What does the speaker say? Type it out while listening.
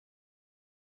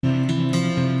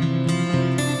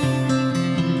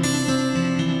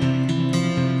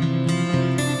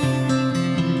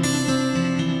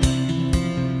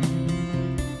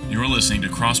listening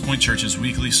to Crosspoint Church's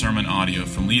weekly sermon audio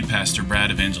from lead pastor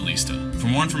Brad Evangelista. For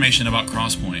more information about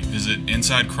Crosspoint, visit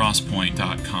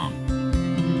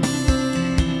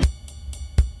insidecrosspoint.com.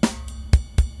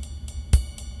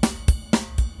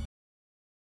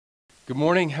 Good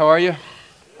morning, how are you?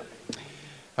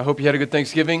 I hope you had a good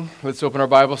Thanksgiving. Let's open our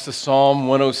Bibles to Psalm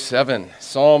 107.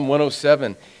 Psalm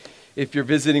 107. If you're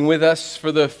visiting with us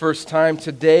for the first time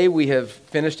today, we have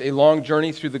finished a long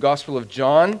journey through the Gospel of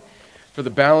John. For the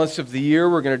balance of the year,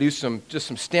 we're going to do some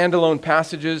standalone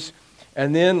passages.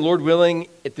 And then, Lord willing,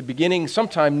 at the beginning,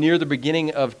 sometime near the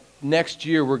beginning of next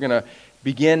year, we're going to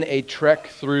begin a trek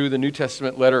through the New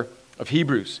Testament letter of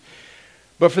Hebrews.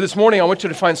 But for this morning, I want you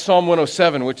to find Psalm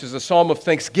 107, which is a psalm of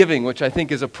thanksgiving, which I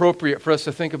think is appropriate for us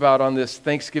to think about on this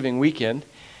Thanksgiving weekend.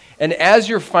 And as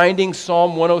you're finding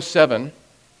Psalm 107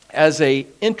 as an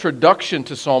introduction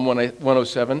to Psalm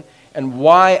 107 and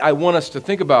why I want us to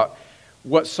think about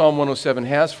what Psalm 107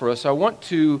 has for us, I want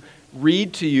to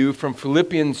read to you from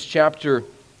Philippians chapter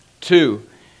 2.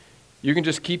 You can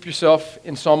just keep yourself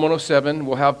in Psalm 107.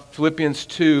 We'll have Philippians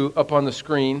 2 up on the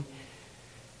screen.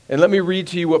 And let me read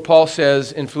to you what Paul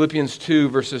says in Philippians 2,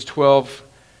 verses 12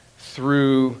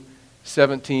 through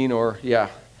 17,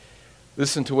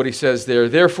 listen to what he says there.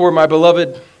 Therefore, my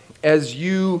beloved, as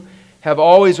you have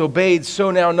always obeyed,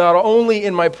 so now not only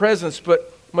in my presence,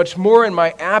 but much more in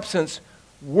my absence,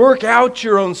 work out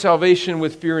your own salvation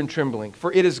with fear and trembling.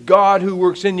 For it is God who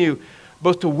works in you,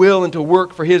 both to will and to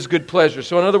work for His good pleasure.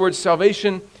 So in other words,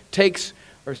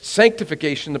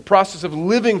 sanctification, the process of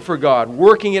living for God,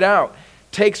 working it out,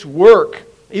 takes work.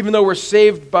 Even though we're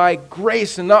saved by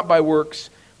grace and not by works,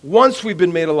 once we've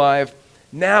been made alive,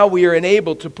 now we are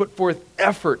enabled to put forth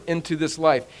effort into this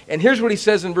life. And here's what he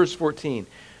says in verse 14.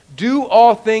 Do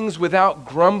all things without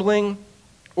grumbling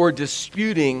or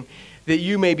disputing, that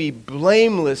you may be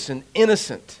blameless and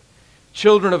innocent,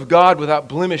 children of God without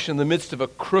blemish in the midst of a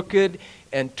crooked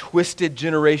and twisted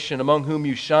generation, among whom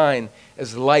you shine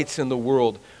as lights in the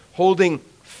world, holding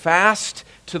fast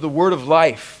to the word of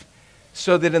life,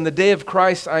 so that in the day of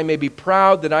Christ I may be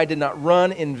proud that I did not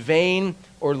run in vain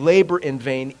or labor in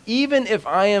vain, even if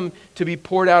I am to be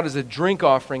poured out as a drink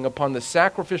offering upon the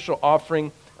sacrificial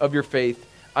offering of your faith.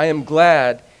 I am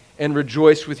glad and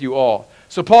rejoice with you all.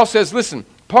 So Paul says, listen,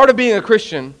 part of being a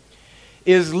Christian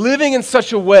is living in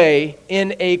such a way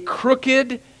in a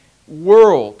crooked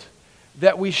world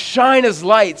that we shine as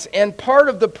lights. And part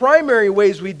of the primary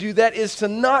ways we do that is to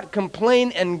not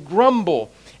complain and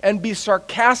grumble and be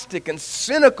sarcastic and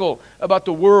cynical about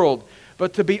the world,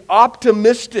 but to be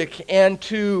optimistic and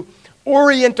to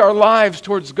orient our lives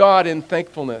towards God in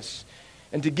thankfulness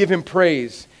and to give Him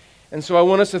praise. And so I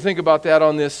want us to think about that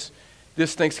on this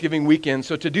Thanksgiving weekend.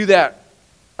 So to do that,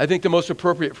 I think the most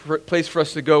appropriate place for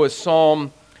us to go is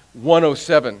Psalm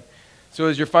 107. So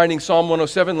as you're finding Psalm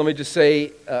 107, let me just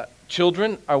say,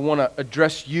 children, I want to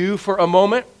address you for a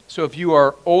moment. So if you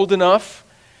are old enough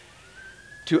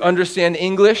to understand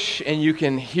English and you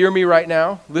can hear me right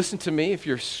now, listen to me. If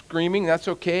you're screaming, that's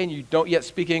okay, and you don't yet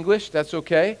speak English, that's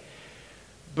okay.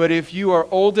 But if you are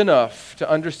old enough to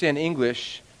understand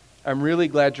English, I'm really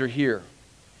glad you're here.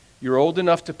 You're old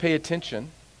enough to pay attention,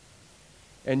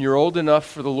 and you're old enough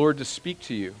for the Lord to speak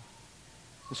to you.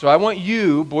 And so I want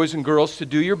you, boys and girls, to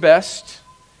do your best,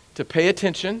 to pay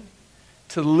attention,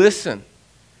 to listen.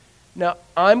 Now,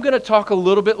 I'm going to talk a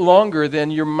little bit longer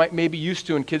than you're maybe used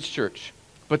to in kids' church,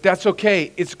 but that's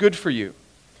okay. It's good for you.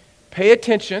 Pay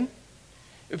attention.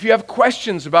 If you have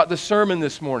questions about the sermon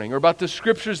this morning or about the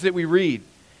scriptures that we read,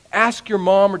 ask your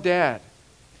mom or dad.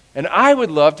 And I would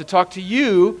love to talk to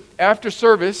you after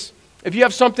service. If you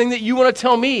have something that you want to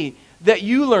tell me that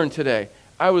you learned today,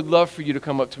 I would love for you to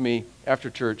come up to me after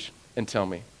church and tell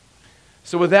me.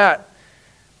 So with that,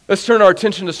 let's turn our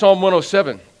attention to Psalm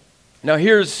 107. Now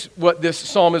here's what this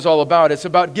psalm is all about. It's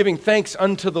about giving thanks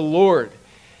unto the Lord.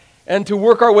 And to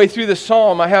work our way through this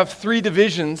psalm, I have 3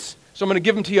 divisions. So I'm going to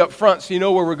give them to you up front so you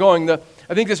know where we're going. I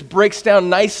think this breaks down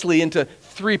nicely into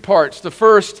 3 parts. The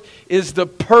first is the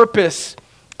purpose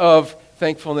of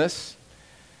thankfulness.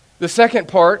 The second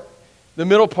part, the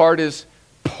middle part, is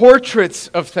portraits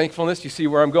of thankfulness. You see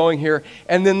where I'm going here.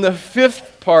 And then the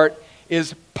 5th part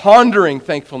is pondering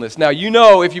thankfulness. Now, you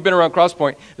know, if you've been around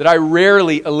Crosspoint, that I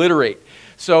rarely alliterate.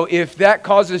 So if that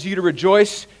causes you to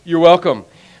rejoice, you're welcome.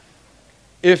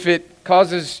 If it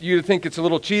causes you to think it's a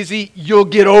little cheesy, you'll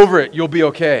get over it. You'll be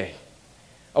okay.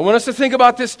 I want us to think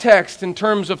about this text in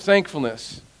terms of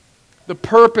thankfulness, the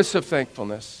purpose of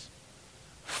thankfulness,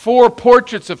 4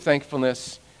 portraits of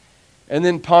thankfulness, and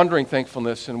then pondering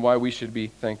thankfulness and why we should be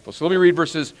thankful. So let me read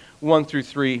verses 1 through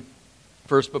 3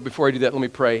 first, but before I do that, let me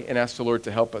pray and ask the Lord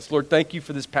to help us. Lord, thank you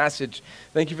for this passage.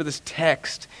 Thank you for this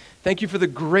text. Thank you for the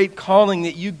great calling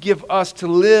that you give us to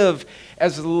live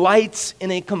as lights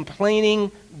in a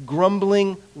complaining,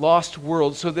 grumbling, lost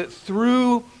world, so that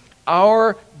through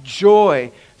our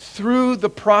joy, through the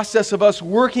process of us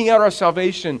working out our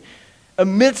salvation,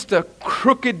 amidst a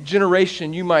crooked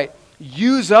generation, you might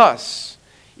use us,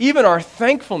 even our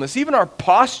thankfulness, even our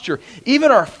posture,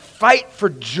 even our fight for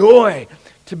joy,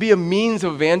 to be a means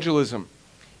of evangelism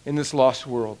in this lost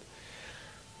world.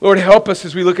 Lord, help us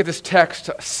as we look at this text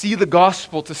to see the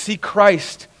gospel, to see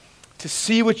Christ, to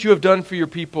see what you have done for your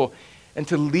people, and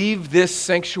to leave this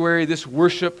sanctuary, this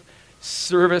worship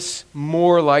service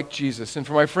more like Jesus. And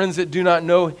for my friends that do not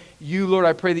know you, Lord,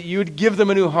 I pray that you would give them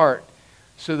a new heart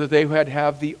so that they would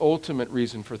have the ultimate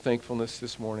reason for thankfulness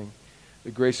this morning,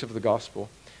 the grace of the gospel.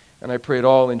 And I pray it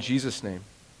all in Jesus' name.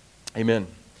 Amen.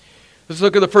 Let's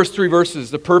look at the first 3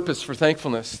 verses, the purpose for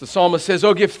thankfulness. The psalmist says,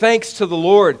 "Oh, give thanks to the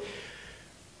Lord,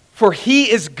 for he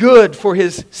is good, for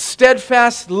his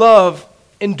steadfast love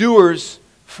endures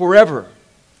forever.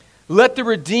 Let the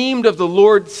redeemed of the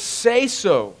Lord say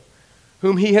so,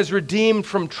 whom he has redeemed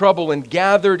from trouble and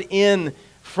gathered in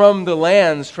from the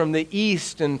lands, from the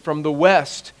east and from the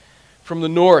west, from the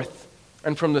north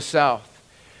and from the south."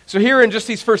 So here in just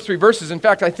these first 3 verses, in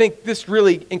fact, I think this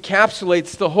really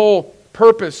encapsulates the whole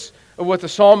purpose of what the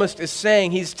psalmist is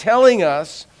saying. He's telling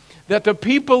us that the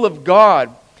people of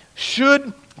God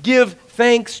should give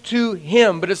thanks to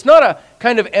him, but it's not a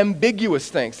kind of ambiguous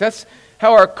thanks. That's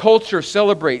how our culture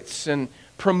celebrates and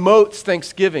promotes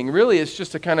Thanksgiving. Really, it's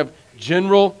just a kind of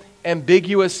general,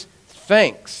 ambiguous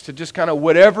thanks to just kind of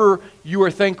whatever you are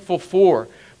thankful for.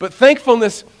 But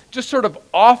thankfulness just sort of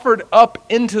offered up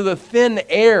into the thin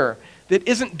air that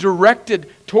isn't directed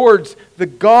towards the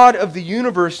God of the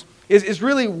universe is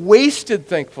really wasted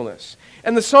thankfulness.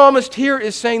 And the psalmist here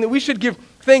is saying that we should give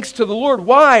thanks to the Lord.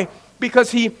 Why?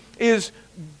 Because he is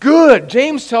good.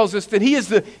 James tells us that he is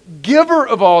the giver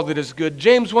of all that is good.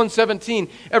 James 1:17,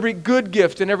 every good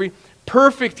gift and every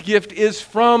perfect gift is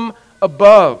from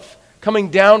above, coming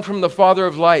down from the Father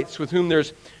of lights, with whom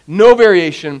there's no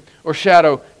variation or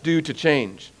shadow due to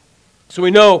change. So we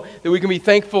know that we can be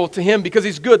thankful to him because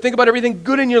he's good. Think about everything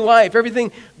good in your life,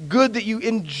 everything good that you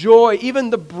enjoy,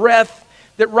 even the breath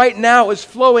that right now is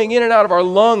flowing in and out of our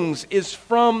lungs is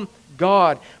from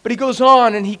God. But he goes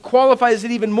on and he qualifies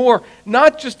it even more.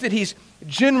 Not just that he's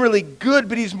generally good,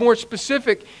 but he's more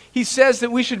specific. He says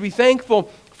that we should be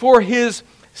thankful for his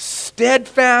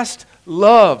steadfast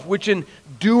love, which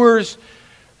endures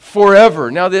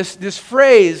forever. Now this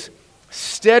phrase,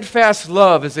 steadfast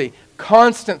love, is a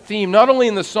constant theme, not only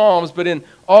in the Psalms, but in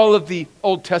all of the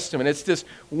Old Testament. It's this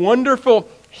wonderful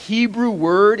Hebrew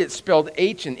word. It's spelled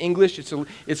H in English.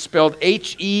 It's spelled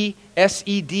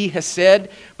H-E-S-E-D, hesed.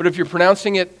 But if you're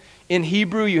pronouncing it in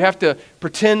Hebrew, you have to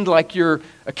pretend like you're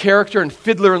a character in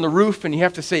Fiddler on the Roof, and you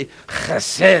have to say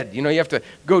chesed. You have to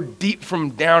go deep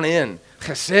from down in.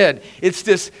 Chesed. It's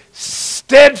this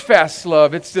steadfast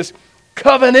love. It's this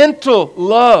covenantal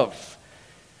love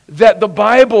that the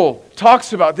Bible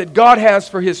talks about, that God has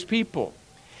for his people.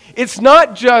 It's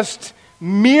not just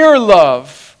mere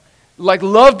love, like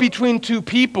love between two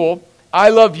people. I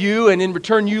love you, and in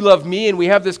return you love me, and we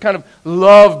have this kind of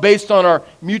love based on our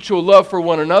mutual love for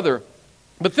one another.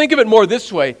 But think of it more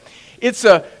this way. It's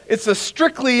a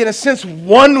strictly, in a sense,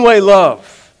 one-way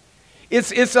love.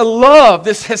 It's a love,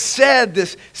 this hesed,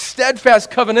 this steadfast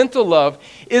covenantal love,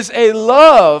 is a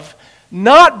love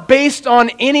not based on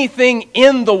anything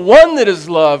in the one that is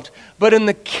loved, but in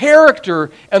the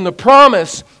character and the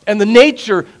promise and the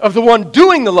nature of the one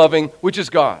doing the loving, which is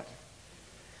God.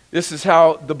 This is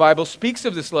how the Bible speaks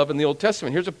of this love in the Old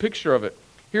Testament. Here's a picture of it.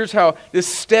 Here's how this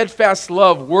steadfast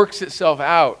love works itself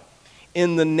out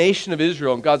in the nation of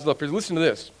Israel and God's love. Listen to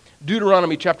this.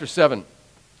 Deuteronomy chapter 7,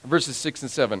 verses 6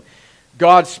 and 7.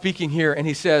 God speaking here, and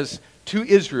he says to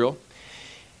Israel,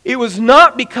 "It was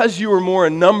not because you were more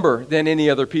in number than any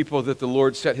other people that the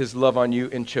Lord set his love on you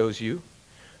and chose you,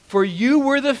 for you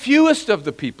were the fewest of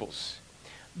the peoples.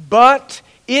 But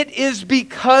it is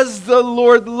because the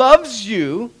Lord loves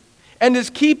you and is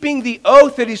keeping the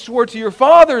oath that he swore to your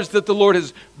fathers that the Lord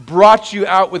has brought you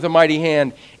out with a mighty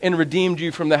hand and redeemed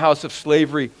you from the house of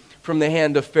slavery, from the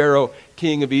hand of Pharaoh,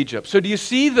 king of Egypt." So do you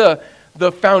see the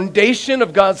foundation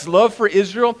of God's love for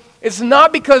Israel? It's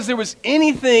not because there was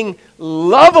anything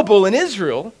lovable in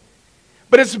Israel,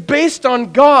 but it's based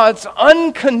on God's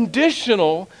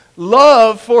unconditional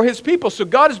love for his people. So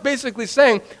God is basically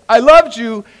saying, I loved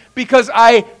you because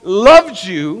I loved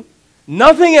you,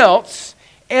 nothing else,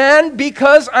 and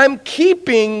because I'm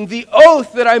keeping the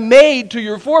oath that I made to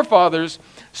your forefathers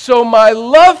So my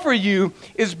love for you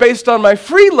is based on my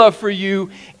free love for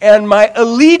you and my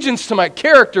allegiance to my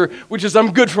character, which is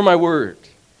I'm good for my word.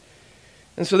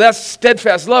 And so that's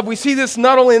steadfast love. We see this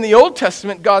not only in the Old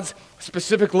Testament, God's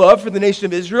specific love for the nation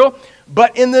of Israel,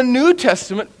 but in the New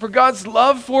Testament for God's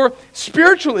love for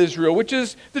spiritual Israel, which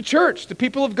is the church, the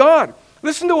people of God.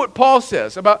 Listen to what Paul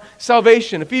says about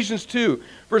salvation, Ephesians 2,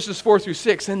 verses 4 through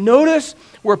 6. And notice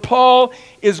where Paul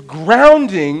is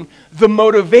grounding the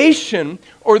motivation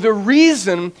or the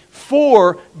reason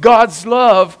for God's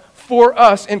love for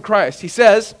us in Christ. He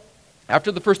says,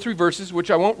 after the first three verses, which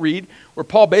I won't read, where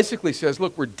Paul basically says,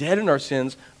 look, we're dead in our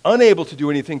sins, unable to do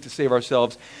anything to save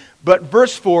ourselves. But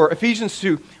verse 4, Ephesians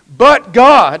 2, but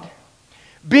God,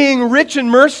 being rich in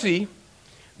mercy,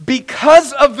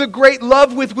 because of the great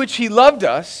love with which he loved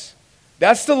us,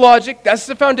 that's the logic, that's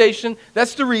the foundation,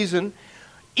 that's the reason,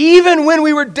 even when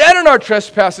we were dead in our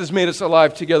trespasses, made us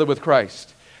alive together with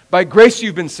Christ. By grace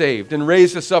you've been saved, and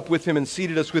raised us up with him and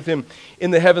seated us with him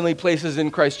in the heavenly places in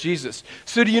Christ Jesus.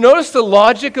 So do you notice the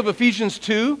logic of Ephesians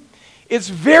 2? It's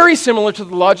very similar to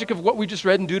the logic of what we just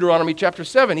read in Deuteronomy chapter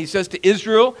 7. He says to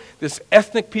Israel, this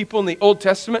ethnic people in the Old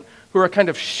Testament, who are a kind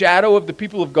of shadow of the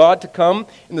people of God to come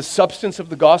in the substance of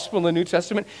the gospel in the New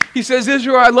Testament. He says,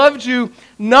 Israel, I loved you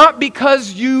not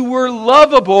because you were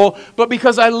lovable, but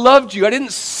because I loved you. I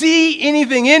didn't see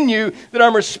anything in you that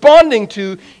I'm responding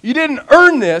to. You didn't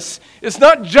earn this. It's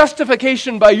not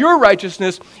justification by your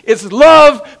righteousness. It's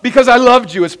love because I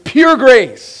loved you. It's pure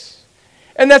grace.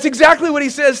 And that's exactly what he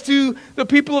says to the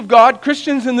people of God,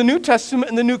 Christians in the New Testament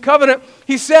and the New Covenant.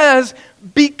 He says,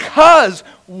 because.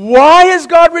 Why is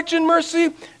God rich in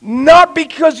mercy? Not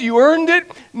because you earned it,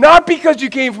 not because you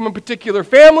came from a particular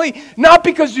family, not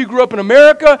because you grew up in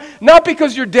America, not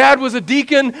because your dad was a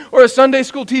deacon or a Sunday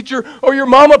school teacher or your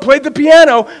mama played the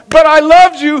piano, but I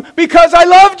loved you because I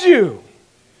loved you.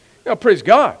 Now, praise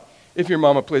God. If your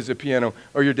mama plays the piano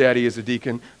or your daddy is a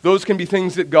deacon, those can be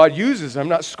things that God uses. I'm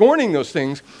not scorning those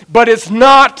things, but it's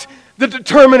not the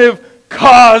determinative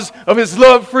cause of his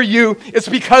love for you. It's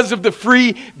because of the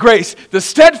free grace, the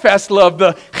steadfast love,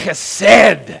 the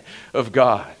chesed of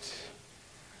God.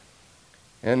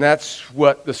 And that's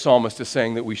what the psalmist is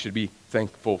saying that we should be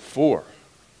thankful for.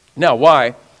 Now,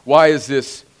 why? Why is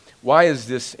this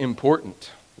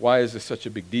important? Why is this such a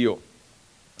big deal?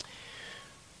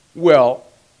 Well,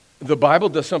 the Bible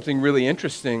does something really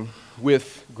interesting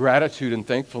with gratitude and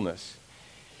thankfulness.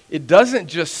 It doesn't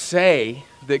just say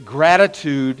that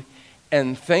gratitude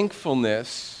and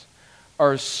thankfulness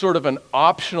are sort of an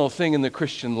optional thing in the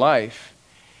Christian life.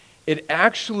 It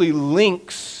actually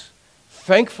links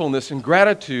thankfulness and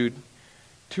gratitude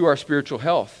to our spiritual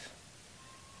health.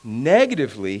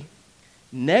 Negatively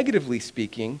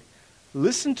speaking,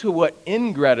 listen to what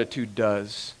ingratitude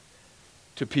does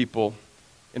to people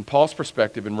in Paul's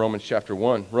perspective in Romans chapter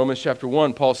 1. Romans chapter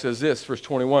 1, Paul says this, verse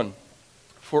 21.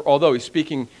 For although he's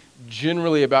speaking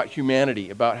generally about humanity,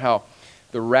 about how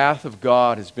the wrath of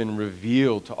God has been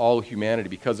revealed to all humanity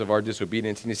because of our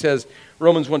disobedience. And he says,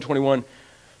 Romans 1:21,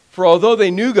 for although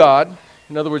they knew God,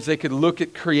 in other words, they could look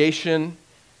at creation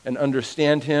and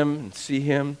understand him and see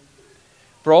him.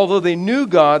 For although they knew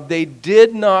God, they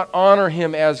did not honor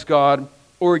him as God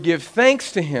or give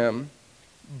thanks to him,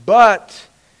 but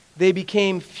they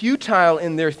became futile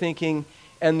in their thinking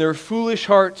and their foolish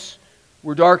hearts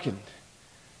were darkened.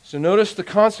 So notice the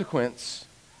consequence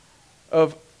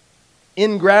of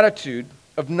ingratitude,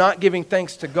 of not giving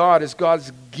thanks to God, is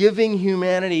God's giving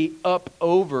humanity up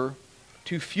over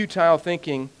to futile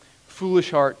thinking,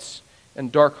 foolish hearts,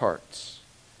 and dark hearts.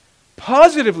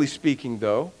 Positively speaking,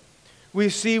 though, we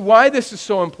see why this is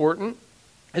so important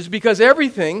is because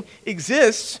everything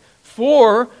exists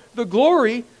for the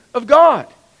glory of God.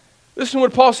 Listen to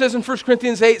what Paul says in 1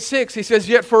 Corinthians 8:6. He says,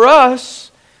 yet for us,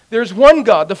 there's one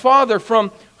God, the Father,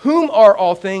 from whom are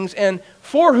all things and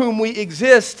for whom we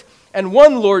exist, and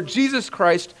one Lord, Jesus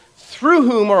Christ, through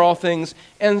whom are all things,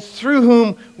 and through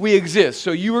whom we exist.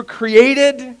 So you were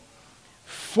created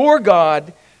for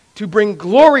God to bring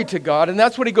glory to God. And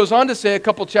that's what he goes on to say a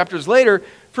couple chapters later,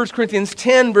 1 Corinthians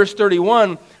 10, verse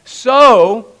 31.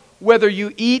 So, whether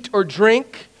you eat or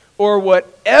drink or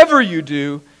whatever you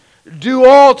do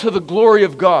all to the glory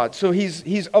of God. So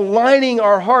he's aligning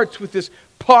our hearts with this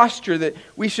posture that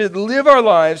we should live our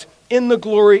lives in the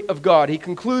glory of God. He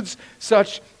concludes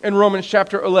such in Romans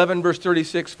chapter 11, verse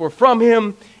 36, for from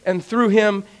him and through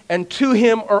him and to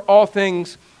him are all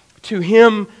things. To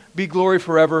him be glory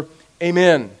forever.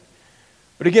 Amen.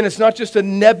 But again, it's not just a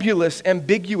nebulous,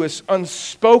 ambiguous,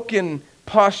 unspoken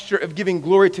posture of giving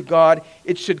glory to God.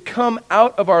 It should come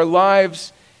out of our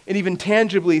lives and even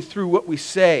tangibly through what we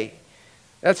say.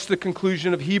 That's the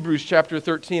conclusion of Hebrews chapter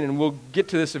 13, and we'll get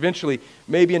to this eventually,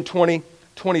 maybe in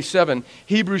 2027.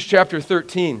 Hebrews chapter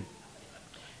 13.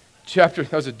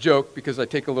 That was a joke because I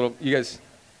take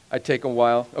a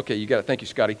while. Okay, you got it. Thank you,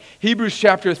 Scotty. Hebrews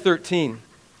chapter 13,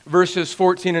 verses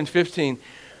 14 and 15.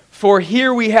 For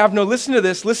here we have listen to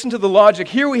this, listen to the logic.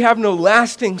 Here we have no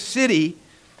lasting city,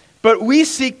 but we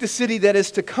seek the city that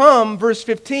is to come. Verse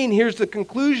 15, here's the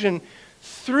conclusion.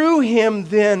 Through him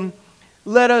then,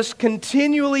 let us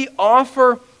continually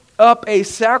offer up a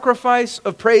sacrifice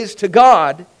of praise to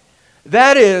God,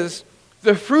 that is,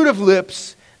 the fruit of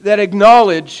lips that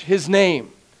acknowledge his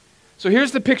name. So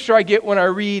here's the picture I get when I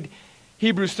read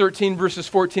Hebrews 13, verses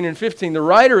 14 and 15. The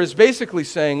writer is basically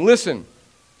saying, listen,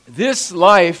 this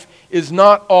life is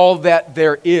not all that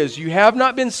there is. You have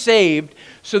not been saved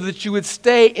so that you would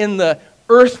stay in the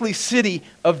earthly city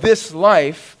of this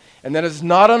life, and that is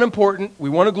not unimportant. We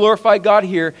want to glorify God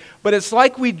here, but it's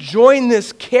like we join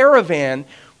this caravan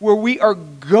where we are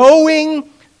going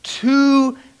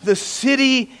to the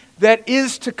city that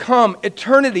is to come,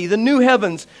 eternity, the new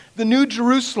heavens, the new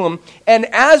Jerusalem. And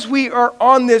as we are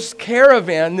on this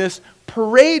caravan, this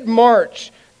parade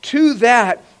march to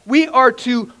that, we are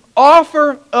to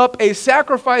offer up a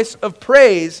sacrifice of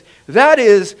praise, that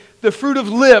is, the fruit of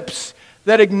lips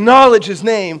that acknowledge his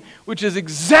name, which is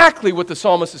exactly what the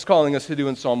psalmist is calling us to do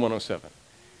in Psalm 107.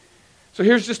 So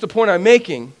here's just the point I'm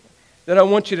making that I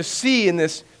want you to see in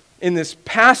this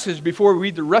passage before we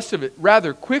read the rest of it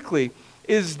rather quickly,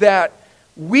 is that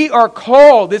we are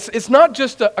called, it's not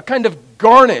just a kind of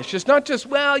garnish. It's not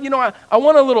just, I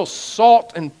want a little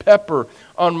salt and pepper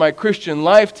on my Christian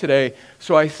life today,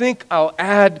 so I think I'll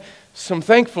add some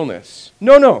thankfulness.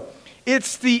 No.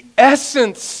 It's the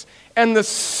essence and the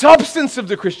substance of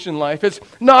the Christian life. It's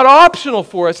not optional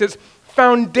for us. It's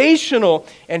foundational.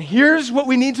 And here's what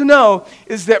we need to know,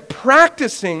 is that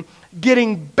practicing,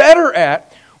 getting better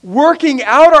at, working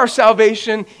out our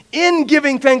salvation in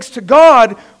giving thanks to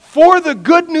God for the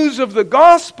good news of the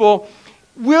gospel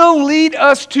will lead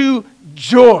us to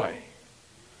joy.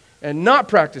 And not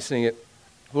practicing it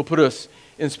will put us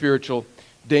in spiritual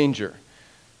danger.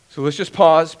 So let's just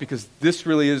pause, because this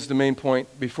really is the main point.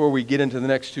 Before we get into the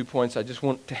next 2 points, I just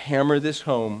want to hammer this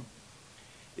home,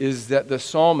 is that the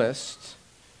psalmist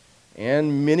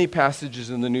and many passages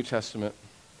in the New Testament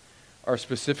are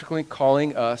specifically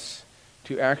calling us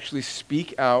to actually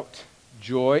speak out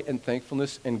joy and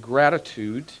thankfulness and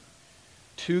gratitude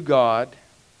to God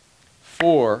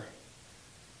for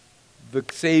the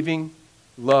saving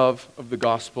love of the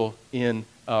gospel in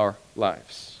our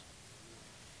lives.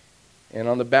 And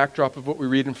on the backdrop of what we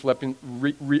read in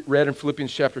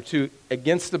Philippians chapter 2,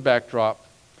 against the backdrop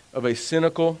of a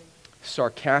cynical,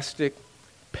 sarcastic,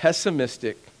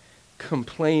 pessimistic,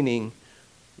 complaining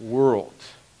world,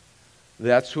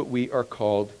 that's what we are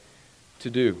called to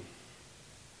do.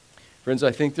 Friends,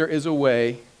 I think there is a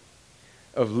way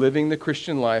of living the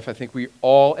Christian life. I think we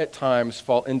all at times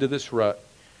fall into this rut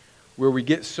where we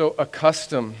get so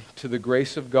accustomed to the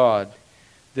grace of God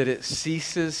that it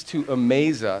ceases to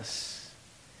amaze us.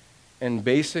 And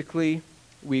basically,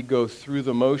 we go through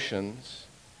the motions.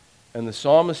 And the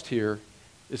psalmist here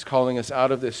is calling us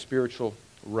out of this spiritual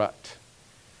rut.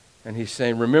 And he's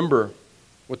saying, remember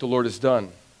what the Lord has done.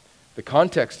 The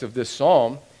context of this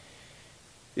psalm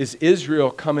is Israel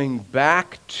coming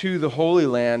back to the Holy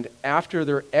Land after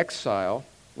their exile,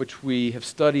 which we have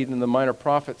studied in the Minor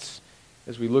Prophets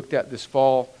as we looked at this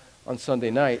fall on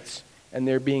Sunday nights. And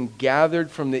they're being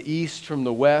gathered from the east, from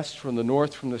the west, from the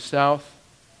north, from the south.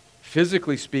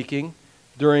 Physically speaking,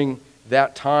 during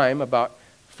that time, about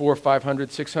 400,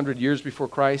 500, 600 years before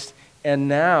Christ, and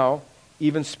now,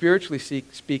 even spiritually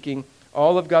speaking,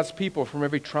 all of God's people from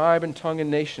every tribe and tongue and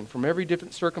nation, from every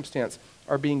different circumstance,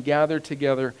 are being gathered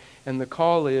together. And the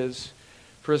call is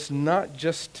for us not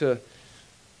just to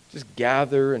just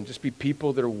gather and just be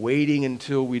people that are waiting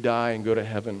until we die and go to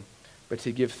heaven, but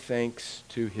to give thanks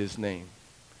to his name.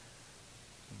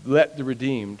 Let the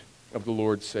redeemed of the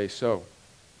Lord say so.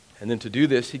 And then to do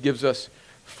this, he gives us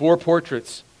 4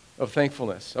 portraits of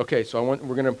thankfulness. Okay, so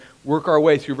we're going to work our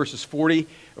way through verses 4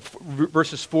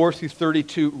 through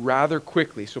 32 rather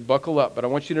quickly. So buckle up. But I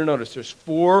want you to notice there's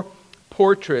 4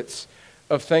 portraits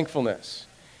of thankfulness.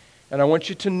 And I want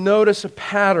you to notice a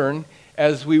pattern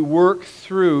as we work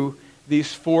through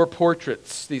these 4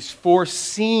 portraits, these 4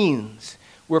 scenes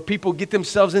where people get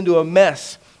themselves into a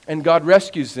mess and God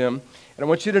rescues them. And I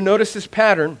want you to notice this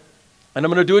pattern. And I'm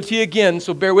going to do it to you again,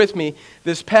 so bear with me.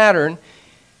 This pattern,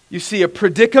 you see a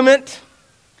predicament,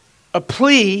 a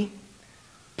plea,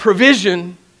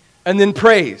 provision, and then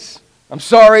praise. I'm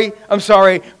sorry.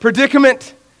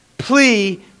 Predicament,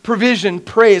 plea, provision,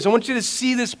 praise. I want you to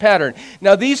see this pattern.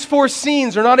 Now, these 4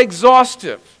 scenes are not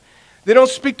exhaustive. They don't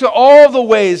speak to all the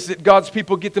ways that God's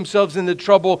people get themselves into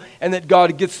trouble and that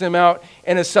God gets them out,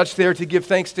 and as such they are to give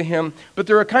thanks to Him. But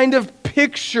they're a kind of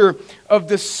picture of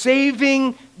the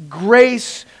saving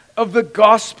grace of the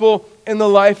gospel in the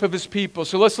life of His people.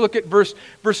 So let's look at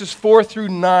verses 4 through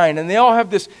 9. And they all have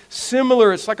this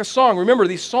similar, it's like a song. Remember,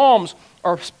 these psalms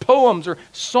are poems or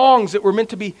songs that were meant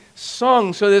to be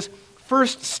sung. So this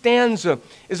first stanza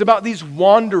is about these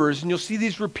wanderers, and you'll see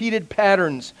these repeated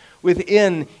patterns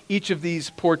within each of these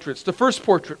portraits. The first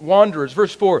portrait, wanderers,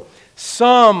 verse 4.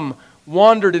 Some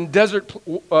wandered in desert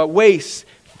wastes,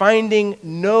 finding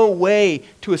no way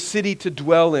to a city to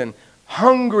dwell in.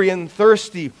 Hungry and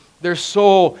thirsty, their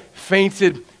soul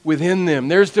fainted within them.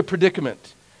 There's the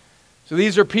predicament. So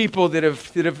these are people that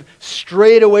have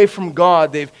strayed away from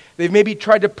God. They've maybe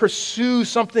tried to pursue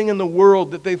something in the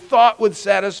world that they thought would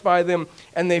satisfy them,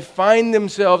 and they find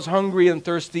themselves hungry and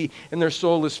thirsty, and their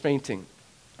soul is fainting.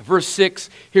 Verse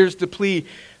 6, here's the plea.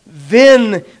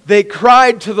 Then they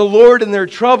cried to the Lord in their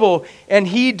trouble, and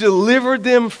He delivered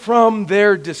them from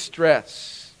their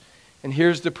distress. And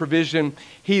here's the provision.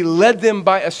 He led them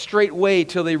by a straight way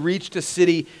till they reached a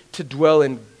city to dwell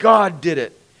in. God did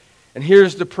it. And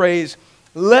here's the praise.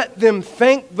 Let them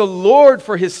thank the Lord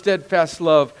for His steadfast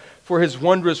love, for His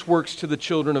wondrous works to the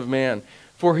children of man.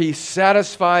 For He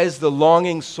satisfies the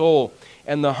longing soul,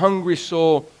 and the hungry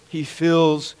soul He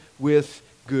fills with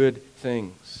good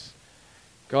things.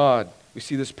 God, we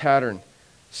see this pattern,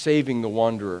 saving the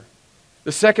wanderer.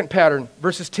 The second pattern,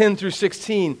 verses 10 through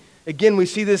 16, again we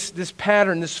see this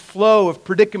pattern, this flow of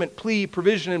predicament, plea,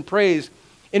 provision, and praise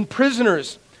in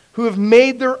prisoners who have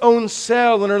made their own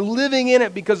cell and are living in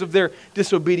it because of their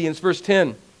disobedience. Verse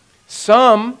 10,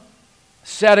 some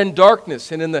sat in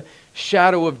darkness and in the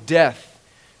shadow of death,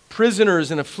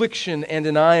 prisoners in affliction and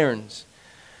in irons.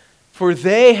 For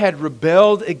they had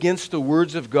rebelled against the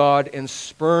words of God and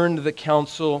spurned the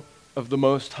counsel of the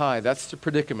Most High. That's the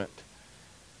predicament.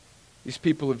 These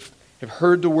people have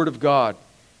heard the word of God,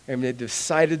 and they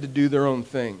decided to do their own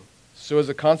thing. So as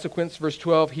a consequence, verse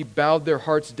 12, He bowed their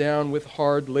hearts down with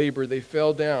hard labor. They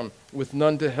fell down with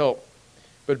none to help.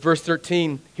 But verse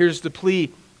 13, here's the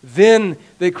plea. Then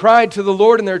they cried to the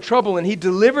Lord in their trouble, and He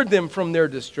delivered them from their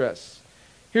distress.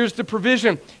 Here's the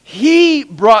provision. He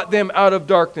brought them out of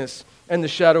darkness and the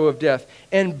shadow of death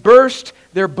and burst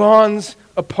their bonds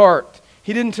apart.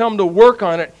 He didn't tell them to work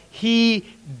on it. He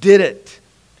did it.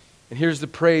 And here's the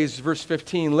praise, verse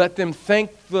 15. Let them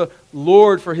thank the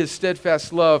Lord for His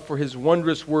steadfast love, for His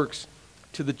wondrous works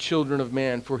to the children of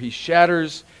man. For He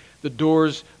shatters the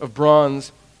doors of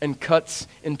bronze and cuts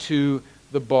into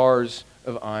the bars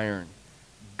of iron.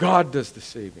 God does the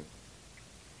saving.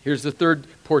 Here's the third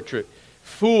portrait.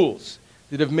 Fools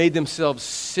that have made themselves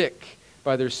sick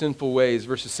by their sinful ways,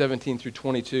 verses 17 through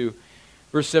 22.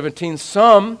 Verse 17,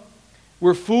 some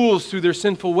were fools through their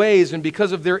sinful ways, and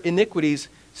because of their iniquities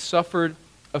suffered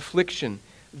affliction.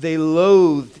 They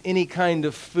loathed any kind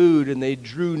of food, and they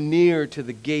drew near to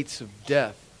the gates of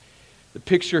death. The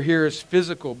picture here is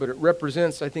physical, but it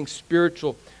represents, I think,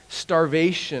 spiritual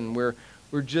starvation, where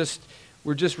we're just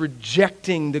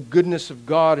rejecting the goodness of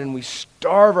God, and we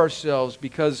starve ourselves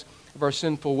because of our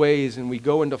sinful ways, and we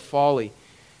go into folly.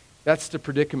 That's the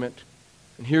predicament.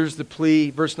 And here's the plea,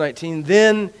 verse 19.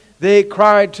 Then they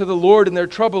cried to the Lord in their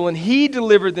trouble, and He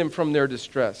delivered them from their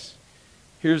distress.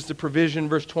 Here's the provision,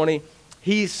 verse 20.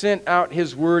 He sent out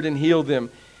His word and healed them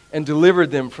and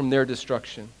delivered them from their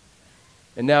destruction.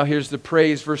 And now here's the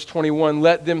praise, verse 21.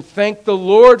 Let them thank the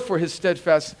Lord for His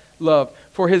steadfast love,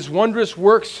 for His wondrous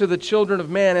works to the children of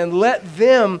man, and let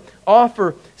them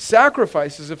offer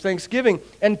sacrifices of thanksgiving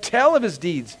and tell of His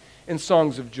deeds in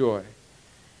songs of joy.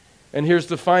 And here's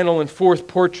the final and fourth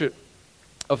portrait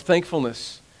of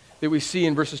thankfulness that we see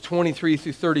in verses 23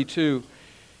 through 32.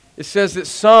 It says that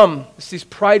some, it's these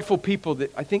prideful people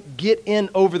that I think get in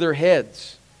over their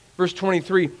heads. Verse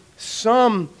 23,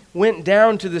 some went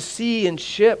down to the sea in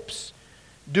ships,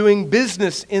 doing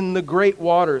business in the great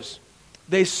waters.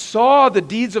 They saw the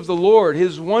deeds of the Lord,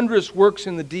 His wondrous works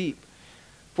in the deep.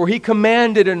 For He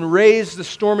commanded and raised the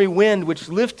stormy wind, which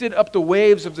lifted up the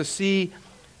waves of the sea.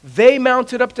 They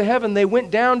mounted up to heaven. They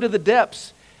went down to the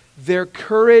depths. Their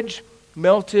courage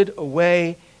melted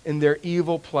away in their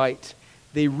evil plight.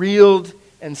 They reeled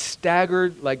and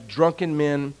staggered like drunken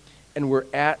men and were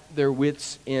at their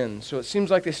wits' end. So it seems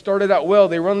like they started out well.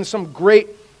 They were on some great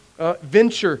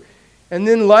venture. And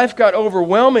then life got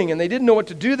overwhelming and they didn't know what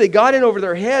to do. They got in over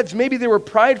their heads. Maybe they were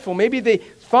prideful. Maybe they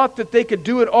thought that they could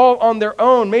do it all on their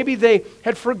own. Maybe they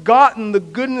had forgotten the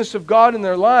goodness of God in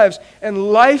their lives,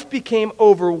 and life became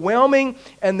overwhelming,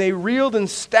 and they reeled and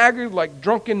staggered like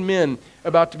drunken men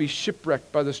about to be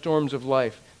shipwrecked by the storms of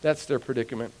life. That's their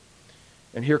predicament.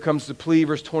 And here comes the plea,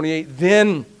 verse 28.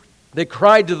 Then they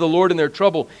cried to the Lord in their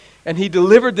trouble, and He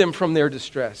delivered them from their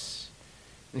distress.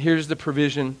 And here's the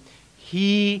provision.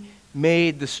 He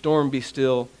made the storm be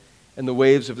still, and the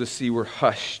waves of the sea were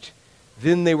hushed.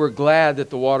 Then they were glad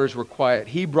that the waters were quiet.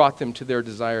 He brought them to their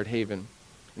desired haven.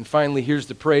 And finally, here's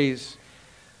the praise.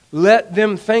 Let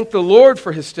them thank the Lord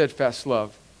for His steadfast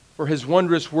love, for His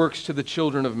wondrous works to the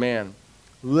children of man.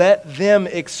 Let them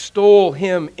extol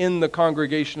Him in the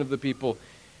congregation of the people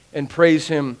and praise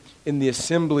Him in the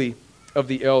assembly of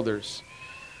the elders.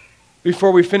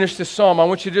 Before we finish this psalm, I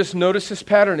want you to just notice this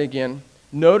pattern again.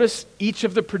 Notice each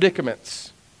of the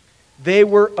predicaments. They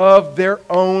were of their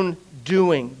own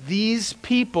doing. These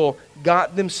people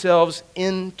got themselves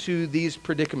into these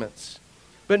predicaments.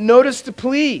 But notice the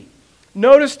plea.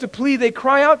 Notice the plea. They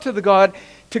cry out to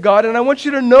God, and I want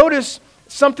you to notice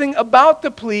something about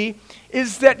the plea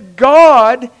is that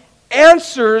God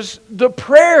answers the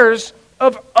prayers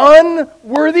of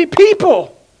unworthy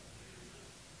people.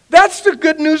 That's the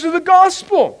good news of the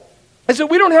gospel. Is that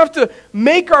we don't have to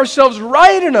make ourselves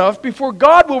right enough before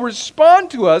God will respond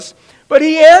to us, but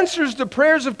He answers the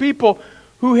prayers of people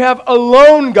who have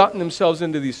alone gotten themselves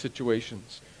into these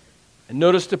situations. And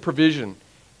notice the provision.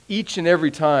 Each and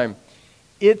every time,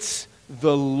 it's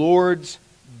the Lord's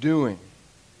doing.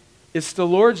 It's the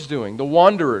Lord's doing. The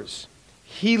wanderers,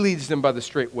 He leads them by the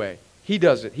straight way. He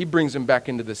does it. He brings them back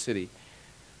into the city.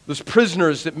 Those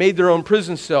prisoners that made their own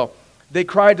prison cell, they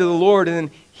cried to the Lord, and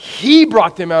then He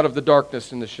brought them out of the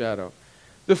darkness and the shadow.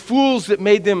 The fools that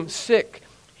made them sick,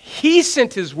 He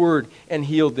sent His word and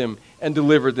healed them and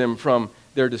delivered them from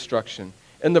their destruction.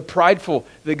 And the prideful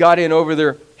that got in over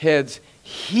their heads,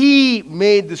 He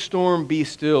made the storm be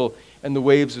still and the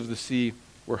waves of the sea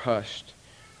were hushed.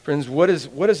 Friends, what is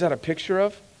that a picture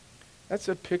of? That's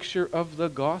a picture of the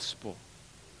gospel.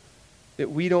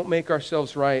 That we don't make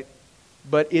ourselves right,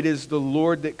 but it is the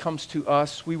Lord that comes to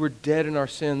us. We were dead in our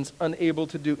sins, unable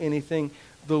to do anything.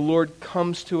 The Lord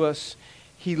comes to us.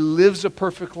 He lives a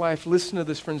perfect life. Listen to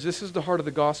this, friends. This is the heart of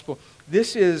the gospel.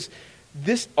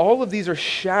 All of these are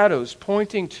shadows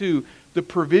pointing to the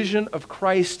provision of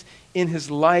Christ in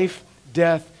His life,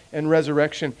 death, and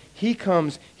resurrection. He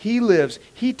comes, He lives,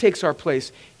 He takes our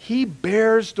place. He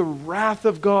bears the wrath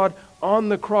of God on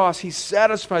the cross. He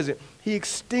satisfies it. He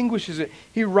extinguishes it.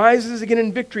 He rises again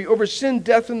in victory over sin,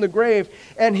 death, and the grave.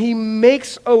 And He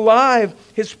makes alive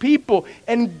His people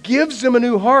and gives them a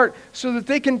new heart so that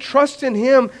they can trust in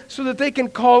Him, so that they can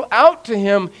call out to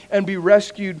Him and be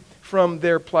rescued from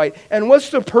their plight. And what's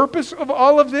the purpose of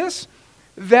all of this?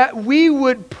 That we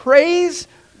would praise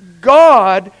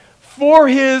God for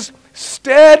His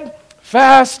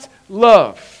steadfast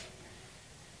love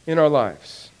in our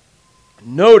lives.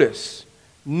 Notice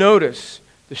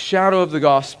the shadow of the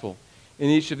gospel in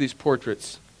each of these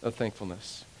portraits of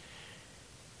thankfulness.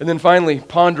 And then finally,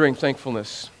 pondering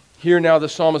thankfulness. Here now the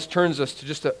psalmist turns us to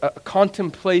just a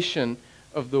contemplation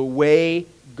of the way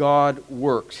God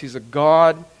works. He's a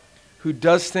God who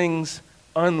does things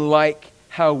unlike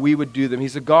how we would do them.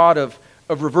 He's a God of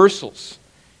reversals.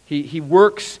 He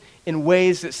works in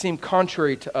ways that seem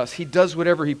contrary to us. He does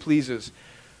whatever He pleases.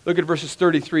 Look at verses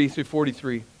 33 through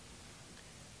 43.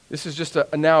 This is just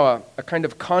now a kind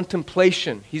of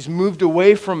contemplation. He's moved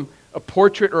away from a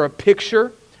portrait or a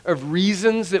picture of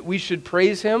reasons that we should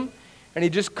praise Him, and he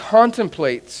just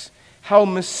contemplates how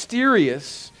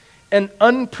mysterious and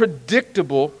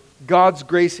unpredictable God's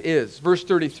grace is. Verse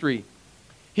 33.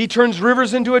 He turns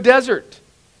rivers into a desert.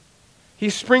 He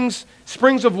springs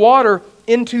of water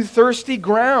into thirsty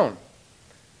ground,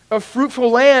 a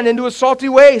fruitful land into a salty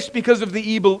waste because of the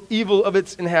evil of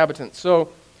its inhabitants.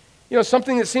 So,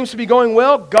 something that seems to be going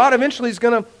well, God eventually is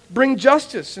going to bring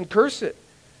justice and curse it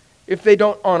if they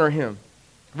don't honor Him.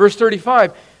 Verse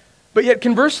 35, but yet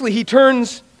conversely, He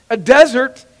turns a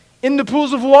desert into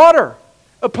pools of water,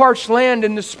 a parched land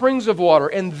into springs of water,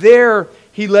 and there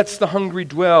He lets the hungry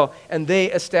dwell, and they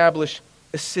establish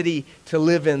a city to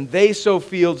live in. They sow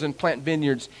fields and plant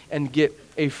vineyards and get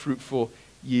a fruitful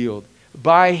yield.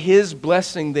 By His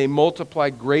blessing, they multiply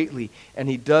greatly, and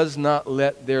He does not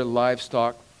let their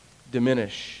livestock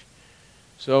diminish.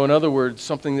 So in other words,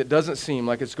 something that doesn't seem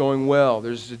like it's going well.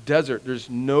 There's a desert. There's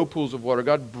no pools of water.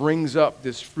 God brings up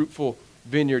this fruitful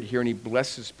vineyard here, and He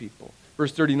blesses people.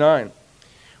 Verse 39,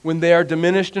 when they are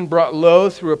diminished and brought low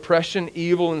through oppression,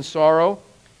 evil, and sorrow,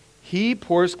 He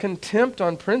pours contempt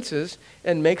on princes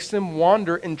and makes them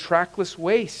wander in trackless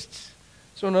wastes.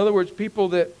 So in other words, people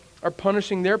that are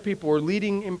punishing their people or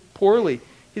leading him poorly,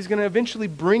 he's going to eventually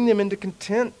bring them into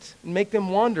content and make them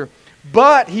wander.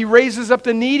 But he raises up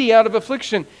the needy out of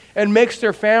affliction and makes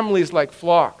their families like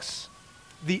flocks.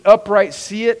 The upright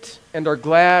see it and are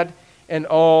glad, and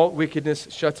all wickedness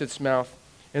shuts its mouth.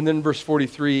 And then verse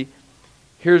 43,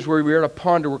 here's where we are to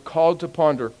ponder. We're called to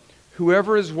ponder.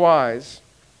 Whoever is wise,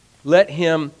 let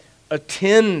him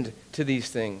attend to these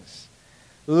things.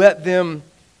 Let them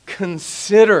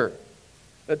consider.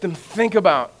 Let them think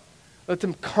about. Let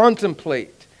them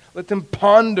contemplate. Let them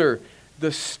ponder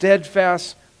the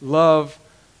steadfast love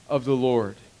of the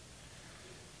Lord.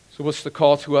 So what's the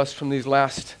call to us from these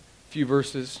last few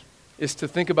verses? Is to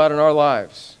think about in our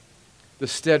lives the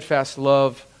steadfast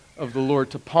love of the Lord,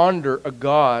 to ponder a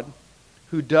God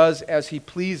who does as he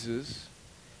pleases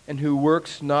and who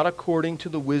works not according to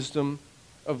the wisdom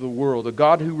of the world, a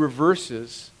God who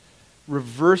reverses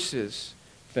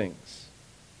things.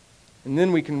 And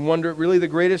then we can wonder, really the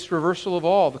greatest reversal of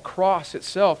all, the cross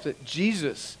itself, that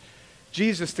Jesus,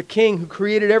 the King who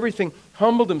created everything,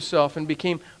 humbled himself and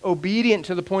became obedient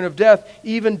to the point of death,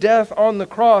 even death on the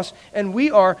cross. And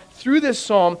we are, through this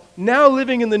psalm, now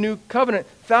living in the new covenant.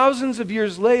 Thousands of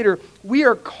years later, we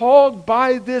are called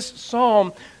by this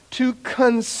psalm to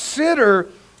consider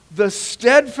the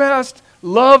steadfast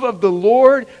love of the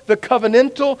Lord, the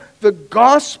covenantal, the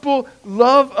gospel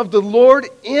love of the Lord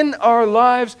in our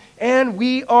lives, and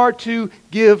we are to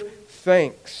give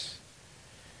thanks.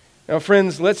 Now,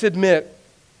 friends, let's admit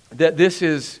that this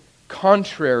is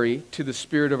contrary to the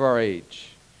spirit of our age.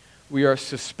 We are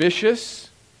suspicious,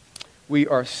 we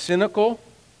are cynical,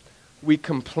 we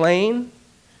complain,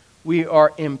 we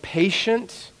are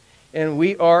impatient, and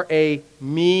we are a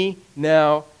me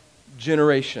now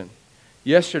generation.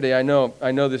 Yesterday, I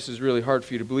know this is really hard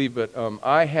for you to believe, but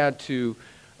I had to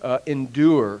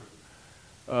endure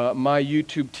my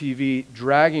YouTube TV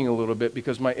dragging a little bit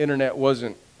because my internet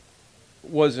wasn't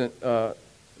the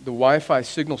Wi-Fi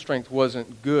signal strength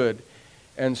wasn't good,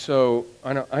 and so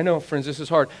I know, friends, this is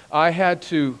hard. I had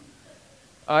to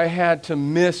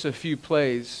miss a few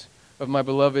plays of my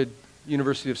beloved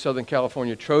University of Southern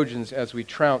California Trojans as we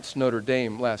trounced Notre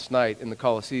Dame last night in the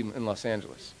Coliseum in Los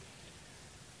Angeles.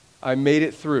 I made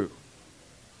it through.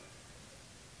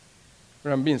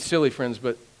 And I'm being silly, friends,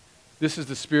 but this is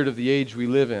the spirit of the age we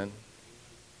live in,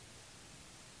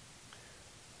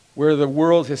 where the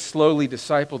world has slowly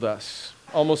discipled us,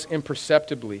 almost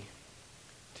imperceptibly,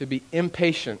 to be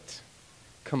impatient,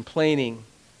 complaining,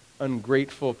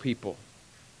 ungrateful people.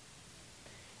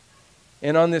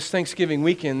 And on this Thanksgiving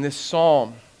weekend, this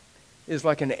psalm is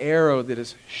like an arrow that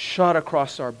is shot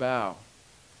across our bow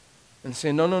and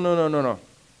saying, no.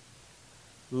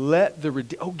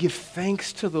 Give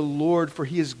thanks to the Lord, for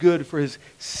he is good, for his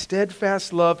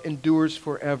steadfast love endures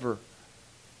forever.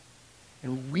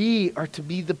 And we are to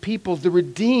be the people, the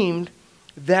redeemed,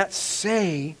 that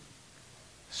say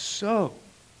so.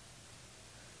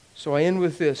 So I end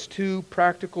with this, two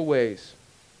practical ways,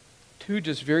 two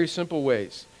just very simple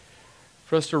ways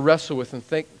for us to wrestle with and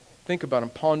think about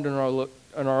and ponder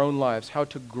in our own lives how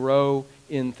to grow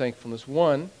in thankfulness.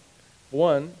 One,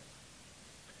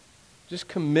 just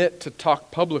commit to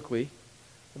talk publicly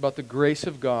about the grace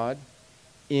of God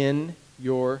in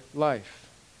your life.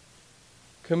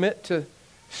 Commit to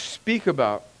speak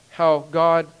about how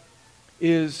God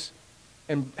is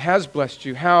and has blessed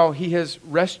you, how he has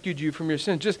rescued you from your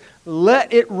sins. Just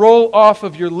let it roll off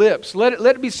of your lips. Let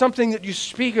it be something that you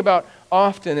speak about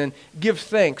often and give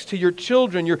thanks to your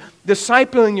children. You're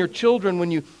discipling your children when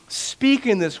you speak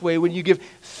in this way, when you give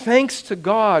thanks to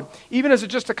God, even as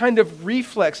just a kind of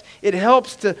reflex. It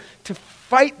helps to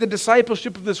fight the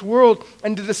discipleship of this world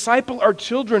and to disciple our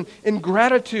children in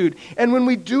gratitude. And when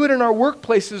we do it in our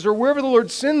workplaces or wherever the Lord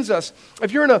sends us,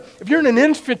 if you're in an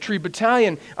infantry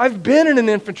battalion, I've been in an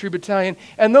infantry battalion,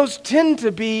 and those tend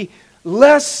to be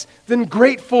less than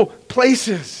grateful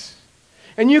places.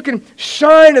 And you can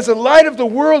shine as a light of the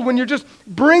world when you're just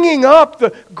bringing up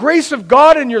the grace of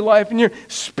God in your life and you're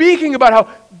speaking about how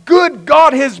good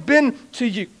God has been to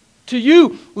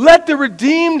you. Let the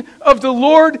redeemed of the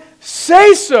Lord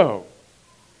say so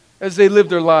as they live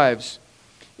their lives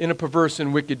in a perverse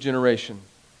and wicked generation.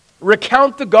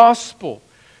 Recount the gospel.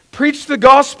 Preach the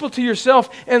gospel to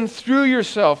yourself and through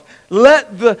yourself.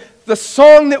 Let the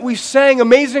song that we sang,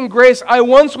 Amazing Grace, I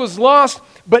once was lost,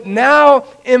 but now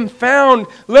am found.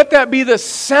 Let that be the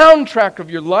soundtrack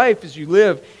of your life as you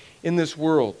live in this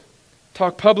world.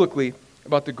 Talk publicly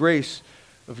about the grace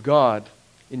of God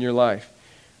in your life.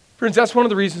 Friends, that's one of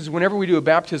the reasons whenever we do a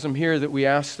baptism here that we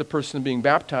ask the person being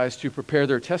baptized to prepare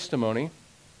their testimony.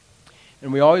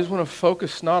 And we always want to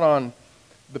focus not on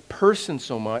the person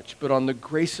so much, but on the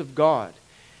grace of God.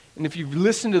 And if you've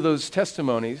listened to those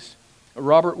testimonies,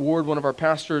 Robert Ward, one of our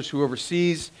pastors who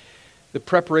oversees the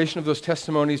preparation of those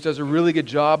testimonies, does a really good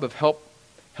job of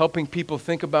helping people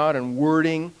think about and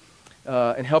wording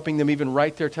and helping them even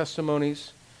write their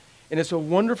testimonies. And it's a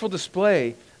wonderful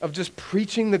display of just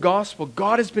preaching the gospel.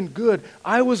 God has been good.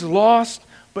 I was lost,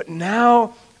 but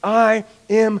now I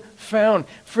am found.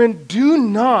 Friend, do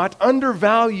not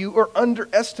undervalue or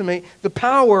underestimate the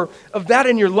power of that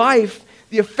in your life,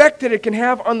 the effect that it can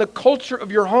have on the culture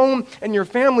of your home and your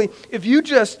family if you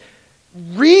just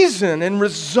reason and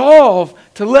resolve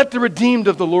to let the redeemed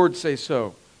of the Lord say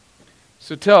so.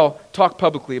 So talk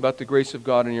publicly about the grace of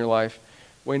God in your life.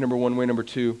 Way number one. Way number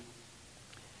two.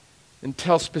 And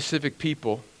tell specific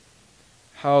people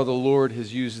how the Lord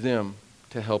has used them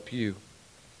to help you.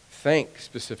 Thank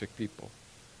specific people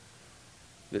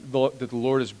that the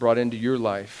Lord has brought into your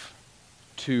life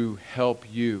to help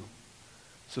you.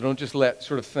 So don't just let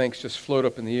sort of thanks just float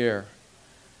up in the air,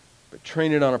 but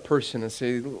train it on a person and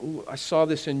say, I saw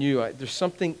this in you. There's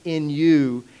something in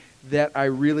you that I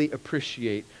really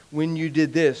appreciate. When you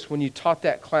did this, when you taught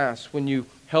that class, when you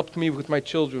helped me with my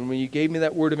children, when you gave me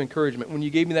that word of encouragement, when you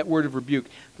gave me that word of rebuke,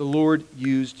 the Lord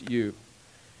used you.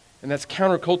 And that's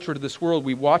counterculture to this world.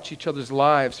 We watch each other's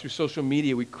lives through social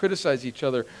media. We criticize each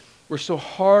other. We're so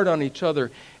hard on each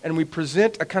other. And we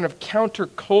present a kind of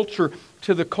counterculture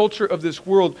to the culture of this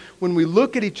world when we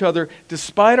look at each other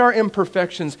despite our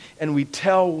imperfections and we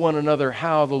tell one another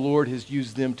how the Lord has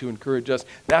used them to encourage us.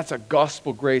 That's a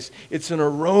gospel grace. It's an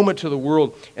aroma to the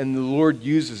world, and the Lord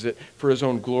uses it for His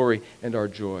own glory and our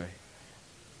joy.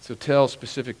 So tell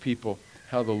specific people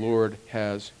how the Lord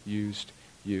has used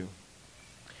you.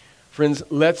 Friends,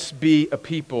 let's be a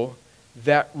people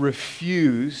that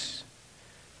refuse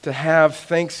to have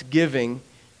Thanksgiving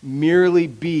merely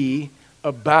be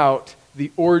about the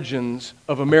origins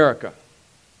of America,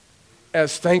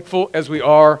 as thankful as we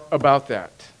are about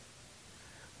that.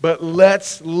 But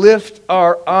let's lift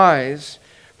our eyes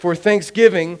for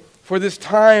Thanksgiving, for this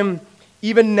time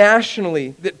even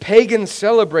nationally that pagans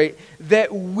celebrate,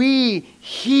 that we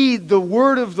heed the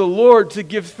word of the Lord to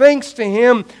give thanks to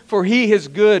Him, for He is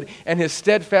good and His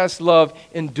steadfast love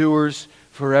endures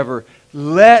forever.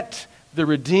 Let the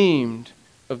redeemed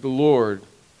of the Lord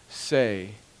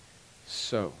say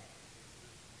so.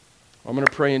 I'm going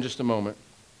to pray in just a moment,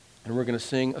 and we're going to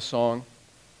sing a song,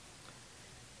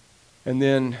 and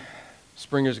then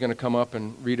Springer's going to come up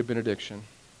and read a benediction.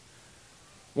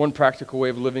 One practical way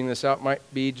of living this out might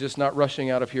be just not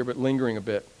rushing out of here, but lingering a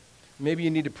bit. Maybe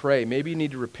you need to pray. Maybe you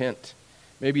need to repent.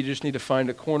 Maybe you just need to find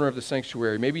a corner of the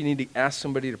sanctuary. Maybe you need to ask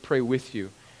somebody to pray with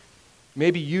you.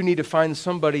 Maybe you need to find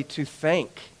somebody to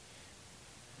thank.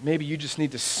 Maybe you just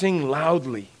need to sing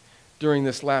loudly during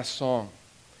this last song.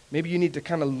 Maybe you need to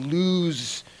kind of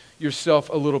lose yourself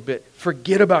a little bit.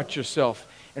 Forget about yourself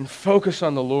and focus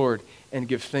on the Lord and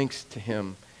give thanks to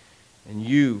Him. And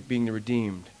you, being the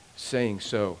redeemed, saying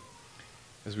so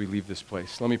as we leave this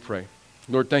place. Let me pray.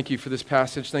 Lord, thank you for this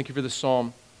passage. Thank you for this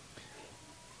psalm.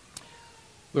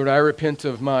 Lord, I repent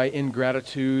of my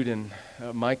ingratitude and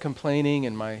my complaining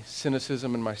and my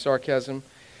cynicism and my sarcasm.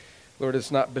 Lord,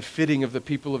 it's not befitting of the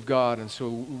people of God. And so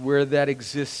where that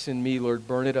exists in me, Lord,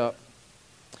 burn it up.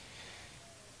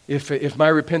 If my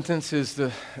repentance is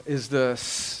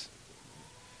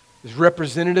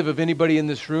representative of anybody in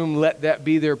this room, let that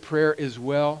be their prayer as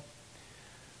well.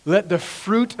 Let the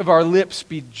fruit of our lips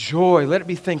be joy. Let it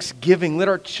be thanksgiving. Let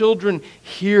our children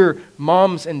hear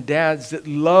moms and dads that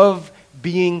love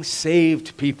being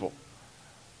saved people.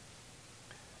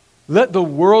 Let the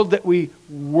world that we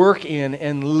work in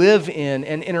and live in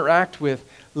and interact with,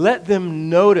 let them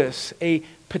notice a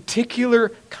particular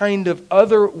kind of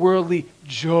otherworldly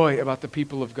joy about the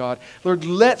people of God. Lord,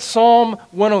 let Psalm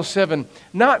 107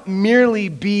 not merely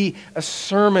be a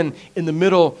sermon in the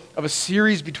middle of a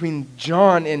series between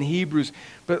John and Hebrews,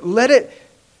 but let it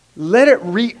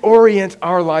reorient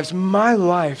our lives, my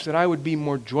life, that I would be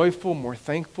more joyful, more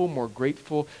thankful, more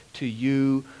grateful to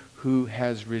you who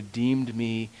has redeemed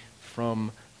me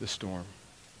from the storm.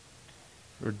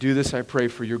 Lord, do this, I pray,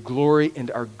 for your glory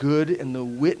and our good and the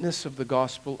witness of the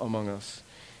gospel among us.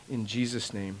 In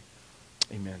Jesus' name,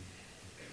 amen.